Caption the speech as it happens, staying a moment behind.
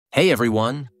Hey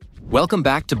everyone, welcome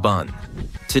back to Bun.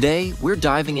 Today, we're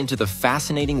diving into the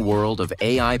fascinating world of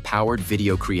AI-powered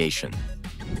video creation.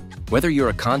 Whether you're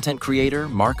a content creator,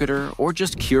 marketer, or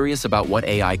just curious about what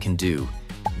AI can do,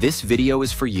 this video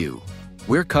is for you.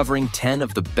 We're covering 10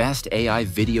 of the best AI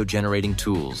video generating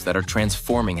tools that are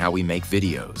transforming how we make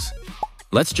videos.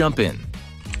 Let's jump in.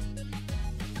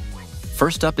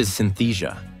 First up is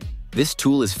Synthesia. This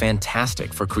tool is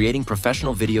fantastic for creating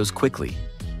professional videos quickly.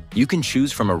 You can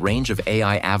choose from a range of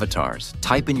AI avatars,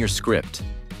 type in your script,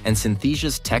 and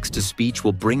Synthesia's text-to-speech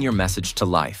will bring your message to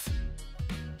life.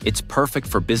 It's perfect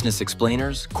for business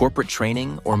explainers, corporate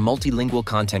training, or multilingual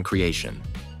content creation.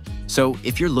 So,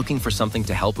 if you're looking for something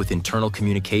to help with internal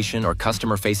communication or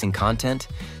customer-facing content,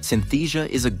 Synthesia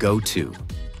is a go-to.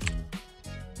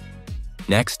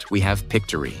 Next, we have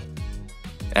Pictory.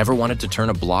 Ever wanted to turn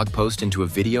a blog post into a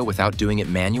video without doing it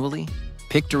manually?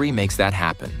 Pictory makes that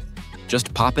happen.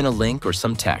 Just pop in a link or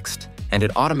some text, and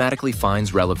it automatically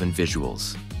finds relevant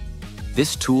visuals.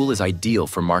 This tool is ideal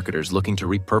for marketers looking to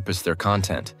repurpose their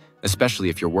content, especially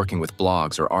if you're working with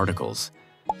blogs or articles.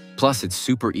 Plus, it's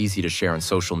super easy to share on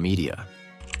social media.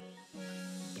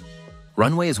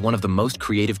 Runway is one of the most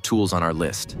creative tools on our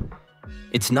list.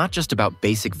 It's not just about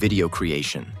basic video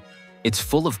creation. It's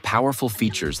full of powerful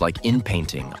features like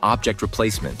in-painting, object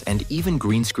replacement, and even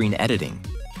green screen editing.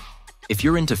 If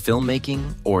you're into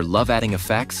filmmaking or love adding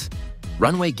effects,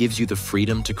 Runway gives you the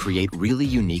freedom to create really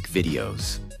unique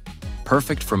videos.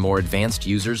 Perfect for more advanced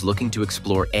users looking to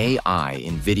explore AI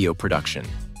in video production.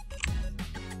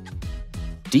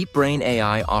 Deep Brain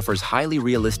AI offers highly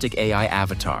realistic AI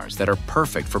avatars that are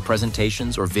perfect for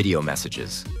presentations or video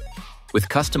messages. With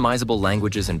customizable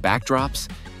languages and backdrops,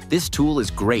 this tool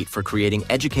is great for creating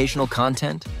educational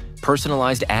content,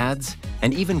 personalized ads,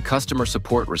 and even customer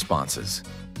support responses.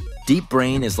 Deep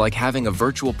Brain is like having a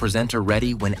virtual presenter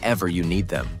ready whenever you need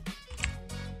them.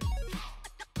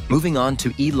 Moving on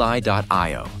to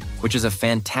Eli.io, which is a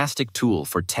fantastic tool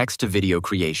for text-to-video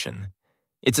creation.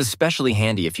 It's especially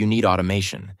handy if you need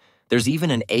automation. There's even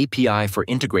an API for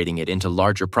integrating it into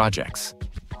larger projects.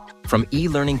 From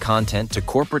e-learning content to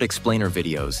corporate explainer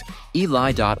videos,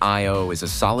 Eli.io is a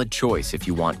solid choice if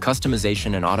you want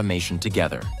customization and automation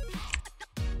together.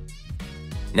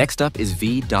 Next up is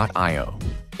V.io.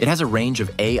 It has a range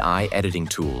of AI editing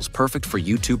tools perfect for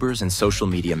YouTubers and social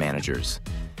media managers.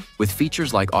 With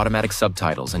features like automatic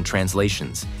subtitles and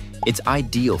translations, it's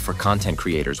ideal for content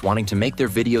creators wanting to make their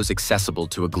videos accessible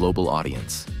to a global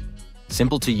audience.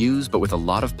 Simple to use, but with a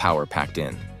lot of power packed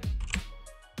in.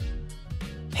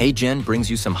 HeyJen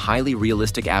brings you some highly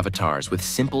realistic avatars with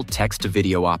simple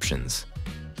text-to-video options.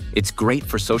 It's great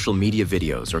for social media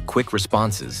videos or quick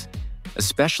responses,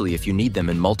 especially if you need them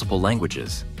in multiple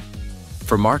languages.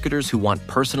 For marketers who want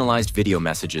personalized video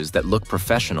messages that look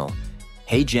professional,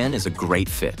 HeyJen is a great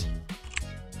fit.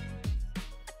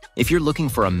 If you're looking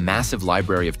for a massive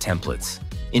library of templates,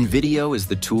 InVideo is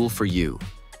the tool for you.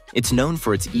 It's known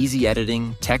for its easy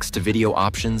editing, text-to-video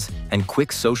options, and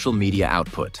quick social media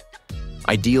output.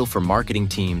 Ideal for marketing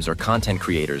teams or content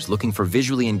creators looking for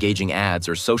visually engaging ads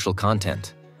or social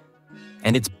content.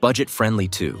 And it's budget-friendly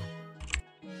too.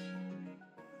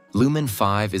 Lumen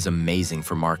 5 is amazing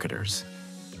for marketers.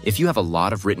 If you have a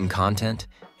lot of written content,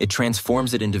 it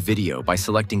transforms it into video by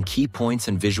selecting key points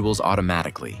and visuals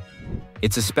automatically.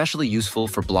 It's especially useful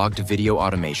for blog-to-video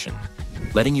automation,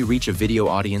 letting you reach a video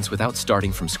audience without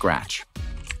starting from scratch.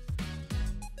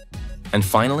 And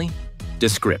finally,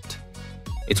 Descript.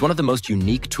 It's one of the most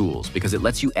unique tools because it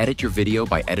lets you edit your video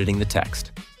by editing the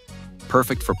text.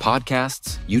 Perfect for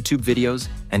podcasts, YouTube videos,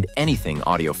 and anything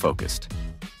audio-focused.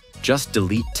 Just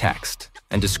delete text,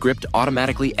 and Descript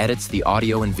automatically edits the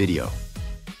audio and video.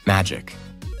 Magic.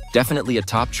 Definitely a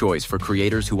top choice for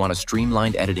creators who want a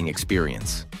streamlined editing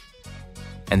experience.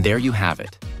 And there you have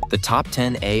it, the top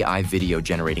 10 AI video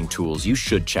generating tools you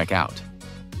should check out.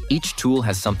 Each tool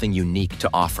has something unique to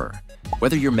offer,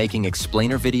 whether you're making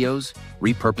explainer videos,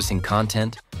 repurposing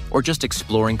content, or just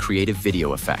exploring creative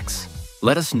video effects.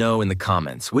 Let us know in the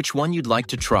comments which one you'd like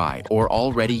to try or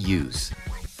already use.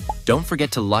 Don't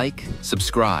forget to like,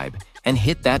 subscribe, and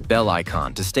hit that bell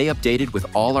icon to stay updated with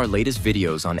all our latest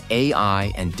videos on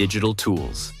AI and digital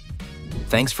tools.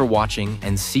 Thanks for watching,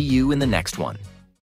 and see you in the next one.